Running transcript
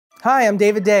Hi, I'm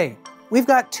David Day. We've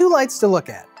got two lights to look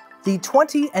at, the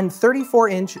 20 and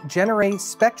 34-inch Genaray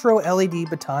Spectro LED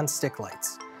baton stick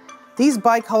lights. These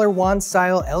bicolor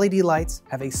wand-style LED lights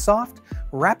have a soft,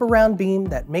 wraparound beam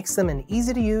that makes them an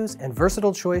easy-to-use and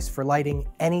versatile choice for lighting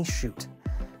any shoot.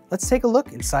 Let's take a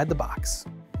look inside the box.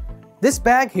 This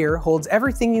bag here holds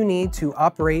everything you need to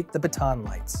operate the baton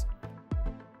lights.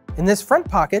 In this front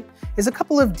pocket is a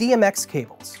couple of DMX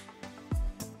cables.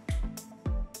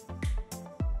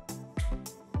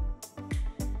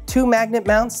 Two magnet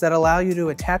mounts that allow you to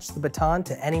attach the baton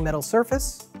to any metal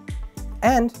surface,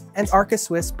 and an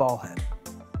Arca-Swiss ball head.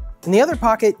 In the other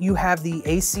pocket, you have the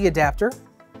AC adapter,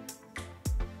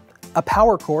 a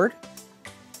power cord,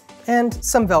 and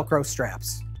some Velcro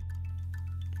straps.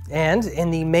 And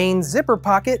in the main zipper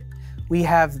pocket, we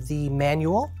have the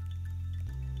manual.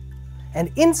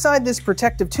 And inside this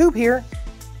protective tube here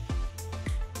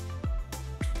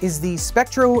is the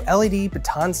Spectro LED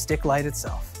baton stick light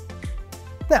itself.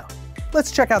 Now,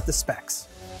 let's check out the specs.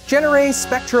 Genaray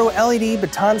Spectro LED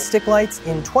baton stick lights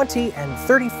in 20 and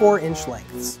 34-inch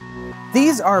lengths.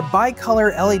 These are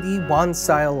bicolor LED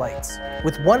wand-style lights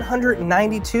with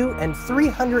 192 and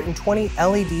 320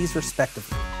 LEDs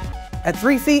respectively. At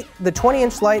 3 feet, the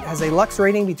 20-inch light has a lux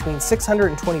rating between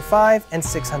 625 and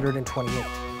 628,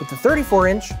 with the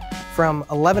 34-inch from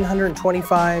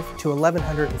 1125 to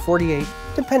 1148,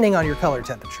 depending on your color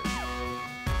temperature.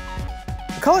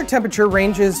 The color temperature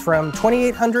ranges from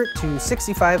 2800 to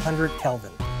 6500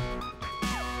 Kelvin.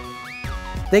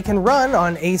 They can run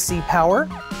on AC power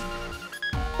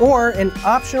or an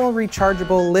optional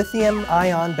rechargeable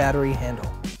lithium-ion battery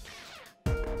handle.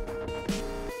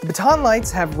 The baton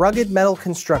lights have rugged metal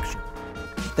construction.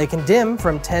 They can dim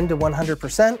from 10 to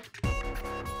 100%,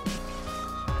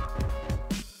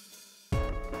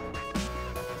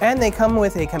 and they come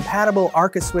with a compatible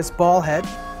Arca-Swiss ball head,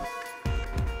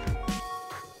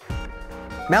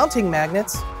 mounting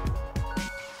magnets,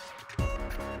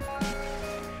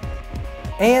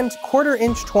 and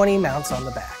 1/4-inch 20 mounts on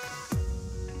the back.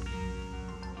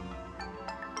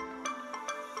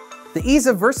 The ease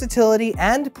of versatility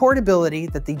and portability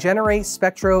that the Genaray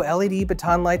Spectro LED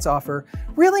baton lights offer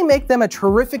really make them a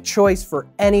terrific choice for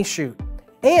any shoot,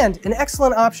 and an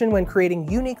excellent option when creating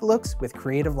unique looks with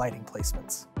creative lighting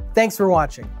placements. Thanks for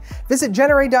watching. Visit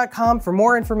Genaray.com for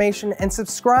more information and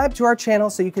subscribe to our channel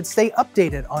so you can stay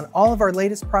updated on all of our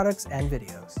latest products and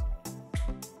videos.